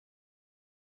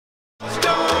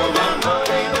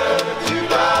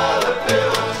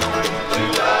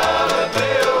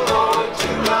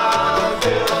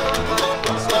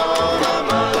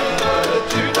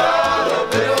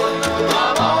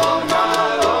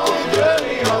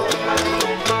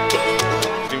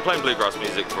bluegrass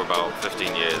music for about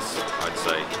 15 years, I'd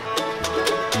say.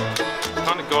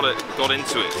 Kind of got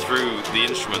into it through the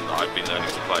instrument that I've been learning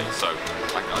to play. So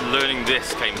learning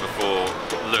this came before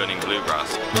learning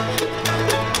bluegrass.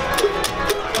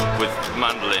 With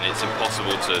mandolin, it's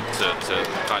impossible to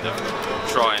kind of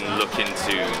try and look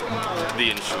into the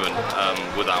instrument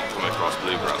without coming across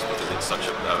bluegrass, because it's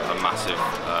such a massive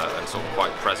and sort of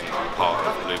quite present part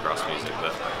of bluegrass music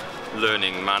that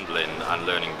learning mandolin and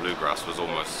learning bluegrass was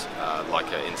almost like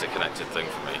an interconnected thing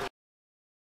for me.